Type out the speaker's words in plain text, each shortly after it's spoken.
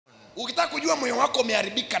Ukitaka kujua moyo wako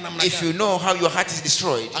umeharibika namna gani, if you know how your heart is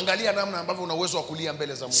destroyed, angalia namna ambavyo una uwezo wa kulia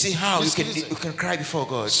mbele za Mungu. see how you can cry before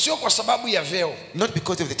God. Sio kwa sababu ya vyeo. Not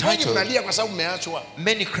because of the Wengi title. mnalia kwa sababu mmeachwa.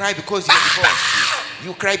 Many cry because you are divorced.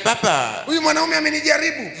 You cry, Papa, Huyu mwanaume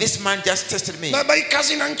amenijaribu. this man just tested me. Baba, hii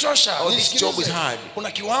kazi inanichosha. Oh, this job is hard.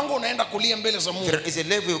 Kuna kiwango unaenda kulia mbele za Mungu. There is a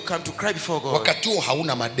level you come to cry before God. Wakati huo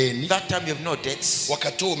hauna madeni. That time you have no debts.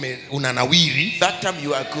 Wakati huo unanawiri. That time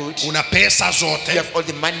you are good. Una pesa zote. You have all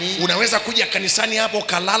the money. Unaweza kuja kanisani hapo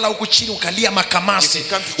ukalala huku chini ukalia makamasi.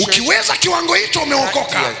 Ukiweza kiwango hicho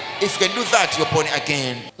umeokoka. If you can do that, you're born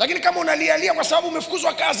again. Lakini kama unalialia kwa sababu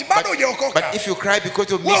umefukuzwa kazi, bado hujaokoka. But if you cry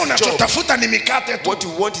because of wewe this job, unachotafuta ni mikate tu. what you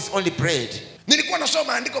want is only bread. Nilikuwa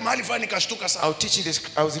nasoma andiko mahali fulani nikashtuka sana.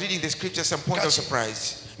 I was reading the scripture, some point of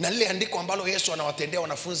surprise. Na lile andiko ambalo Yesu anawatendea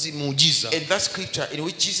wanafunzi muujiza. In that scripture in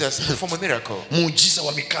which Jesus performed a miracle. Muujiza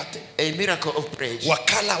wa mikate. A miracle of bread.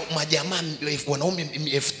 Wakala majamaa wanaume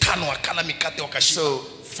 5,000 wakala mikate wakashiba. So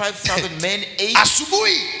 5,000 men ate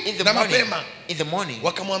asubuhi na mapema. In the morning,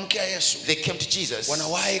 wakamwamkia Yesu. They came to Jesus.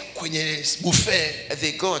 Wanawahi kwenye buffet.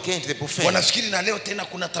 They go again to the buffet. Wanafikiri na leo tena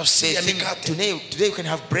kuna tafsiri ya mikate. Today you can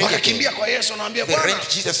have bread. Wakakimbia kwa Yesu anawaambia, Bwana,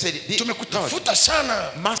 Jesus said, tumekutafuta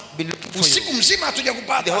sana. Must be looking for usiku mzima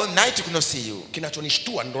hatujakupata. The whole night we could not see you.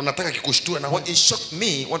 Kinachonishtua ndo nataka kikushtue na what it shocked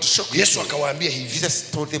me, want to shock you. Yesu akawaambia hivi.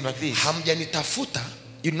 Jesus told them like this. Hamjanitafuta,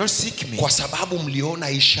 you not seek me, kwa sababu mliona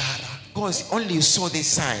ishara. Because only you saw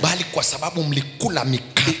this sign. Bali kwa sababu mlikula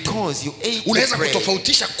mikate. Because you ate unaweza the bread.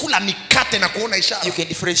 kutofautisha kula mikate na kuona ishara. You can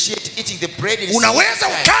differentiate eating the bread and unaweza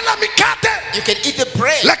ukala mikate. You can eat the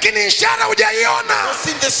bread. Lakini ishara hujaiona. Not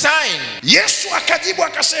seen the sign. Yesu akajibu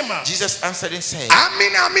akasema. Jesus answered and said.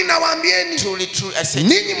 Amina amina waambieni. Truly true I say.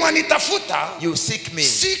 Ninyi mwanitafuta. You seek me.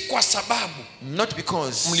 Si kwa sababu. Not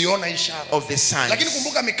because mliona ishara of the signs. Lakini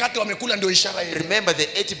kumbuka mikate wamekula ndio ishara yenu. Remember they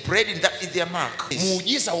ate bread and that is their mark.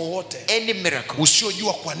 Muujiza wowote. Any miracle.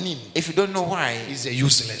 Usiojua kwa nini. If you don't know why. Is a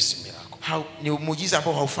useless miracle. How ni muujiza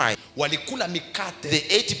ambao haufai. Walikula mikate.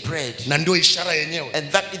 They ate bread. Na ndio ishara yenyewe.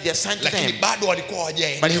 And that is their sign to them. Lakini bado walikuwa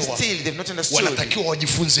hawajaelewa. But still they've not understood. Wanatakiwa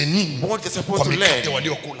wajifunze nini? What they're supposed to learn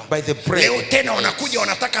waliokula. By the bread. Leo tena wanakuja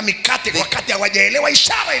wanataka mikate wakati hawajaelewa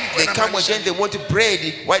ishara ilikuwa na. They come again they want bread.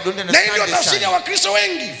 Why don't they understand? Na ndio tafsiri ya Wakristo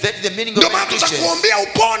wengi. That's the meaning of ndio maana tutakuombea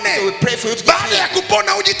upone. So we pray for you to baada ya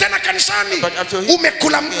kupona uji tena kanisani.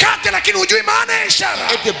 Umekula mkate lakini hujui maana ya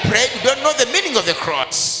ishara. Eat the bread, you don't know the meaning of the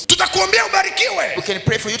cross. Tutakuombea ubarikiwe. We can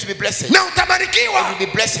pray for you to be blessed. Na utabarikiwa. You will be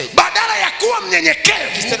blessed. Badala ya kuwa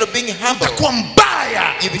mnyenyekevu. Instead of being humble. Utakuwa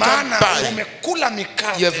mbaya. You become bad. Umekula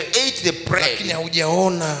mikate. You have ate the bread. Lakini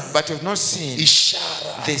haujaona. But you have not seen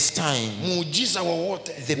ishara. This time. Muujiza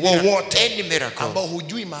wowote. Any miracle. Ambao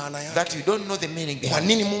hujui maana yake. That you don't know the meaning behind. Kwa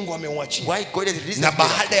nini Mungu ameuachia? Why God has released na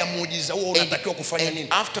baada ya muujiza huo unatakiwa kufanya nini?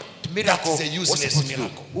 After miracle, that's a useless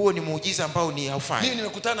miracle. Huo ni muujiza ambao ni haufai. Mimi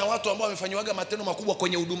nimekutana na watu ambao wamefanywaga matendo makubwa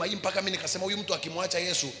kwenye huduma hii mpaka mimi nikasema huyu mtu akimwacha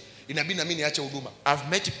Yesu inabidi na mimi niache huduma. I've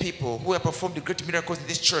met people who have performed great miracles in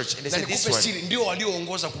this church and they said this one. Ndio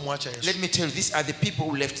walioongoza kumwacha Yesu. Let me tell you, these are the people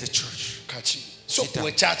who left the church. Kachi. So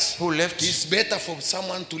kwa church who left. It's better for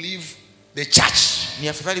someone to leave the church. Ni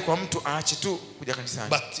afadhali kwa mtu aache tu kuja kanisani.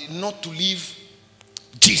 But not to leave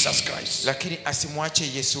Jesus Christ. Lakini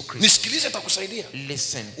asimwache Yesu Kristo. Nisikilize atakusaidia.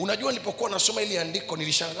 Listen. Unajua nilipokuwa nasoma ile andiko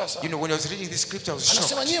nilishangaa sana. You know when I was reading this scripture I was shocked.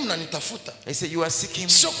 Anasema nyinyi mnanitafuta. I said you are seeking me.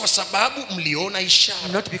 Sio kwa sababu mliona ishara.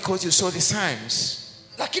 Not because you saw the signs.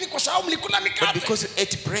 Lakini kwa sababu mlikula mikate. But because you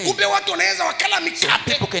ate bread. Kumbe watu wanaweza wakala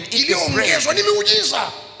mikate. So iliyoongezwa ni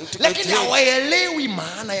muujiza. Lakini hawaelewi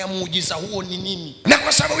maana ya muujiza huo ni nini. Na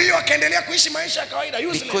kwa sababu hiyo akaendelea kuishi maisha ya kawaida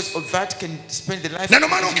useless. Because of that can spend the life. Na ndio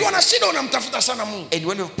maana ukiwa na shida unamtafuta sana Mungu. And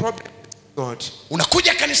when you have problem God.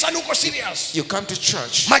 Unakuja kanisani uko serious. You come to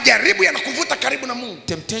church. Majaribu yanakuvuta karibu na Mungu.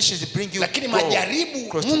 Temptations bring you. Lakini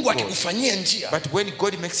majaribu Mungu akikufanyia njia. But when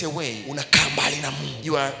God makes a way, unakaa mbali na Mungu.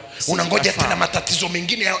 You are unangoja tena matatizo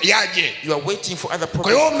mengine yaje. You are waiting for other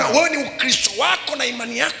problems. Kwa hiyo wewe ni Ukristo wako na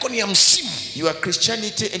imani yako ni ya msimu. Your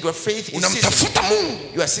Christianity and your faith is unamtafuta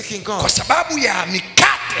Mungu. You are seeking God. Kwa sababu ya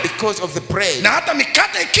mikate. Because of the bread. Na hata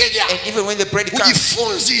mikate ikija. And even when the bread comes.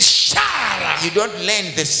 Ujifunze ishara. You don't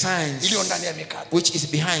learn the signs. Iliyo ndani ya mikate. Which is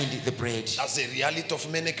behind the bread. That's the reality of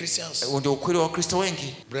many Christians. Ndio ukweli wa Wakristo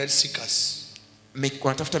wengi. Bread seekers.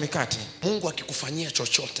 Wanatafuta mikate. Mungu akikufanyia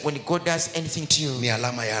chochote. When God does anything to you. Ni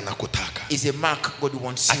alama ya anakutaka. Is a mark God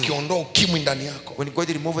wants you. Akiondoa ukimwi ndani yako. When God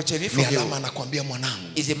remove HIV from you. Ni alama anakuambia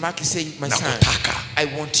mwanangu. Is a mark saying my son. Nakutaka. I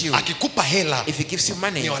want you. Akikupa hela. If he gives you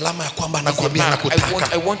money. Ni alama ya kwamba anakuambia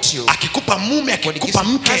nakutaka. I want you. Akikupa mume, akikupa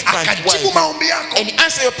mke, akajibu maombi yako. And he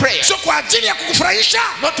answer your prayer. So kwa ajili ya kukufurahisha.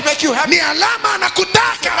 Not to make you happy. Ni alama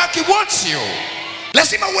anakutaka. Mark he wants you.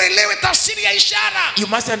 Lazima uelewe tafsiri ya ishara. You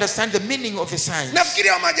must understand the meaning of the signs. Nafikiri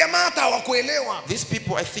wa majamaa hata hawakuelewa. These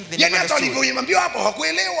people, I think they Yani never hata understood. walivyoambiwa hapo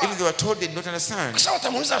hawakuelewa. Even they were told they did not understand. Sasa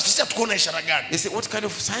watamuuliza sisi tukuona ishara gani? They say, what kind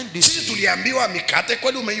of sign do you Sisi see? tuliambiwa mikate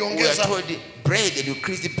kweli We were umeiongeza. told bread and you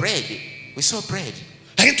increase the bread. We saw bread.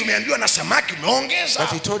 Lakini tumeambiwa na samaki umeongeza.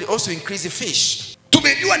 But we told also increase the fish.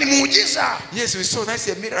 Tumejua ni muujiza. Yes, we saw that's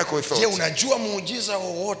a miracle. We Je, thought. unajua muujiza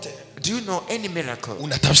wowote Do you know any miracle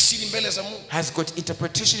una tafsiri mbele za Mungu? has got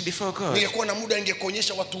interpretation before God? Ningekuwa na muda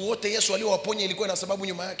ningekuonyesha watu wote Yesu aliowaponya ilikuwa na sababu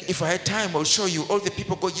nyuma yake. If I had time, I will show you all the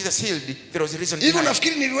people God Jesus healed. There was a reason Hivyo behind.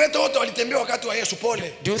 nafikiri ni viwete wote walitembea wakati wa Yesu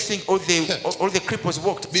pole. Do you think all the cripples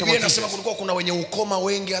walked? Some Biblia of inasema Jesus. kulikuwa kuna wenye ukoma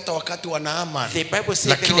wengi hata wakati wa Naamani. The Bible says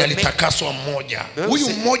there Lakini were many. alitakaswa mmoja. Bible Huyu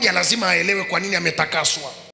says- mmoja lazima aelewe kwa nini ametakaswa.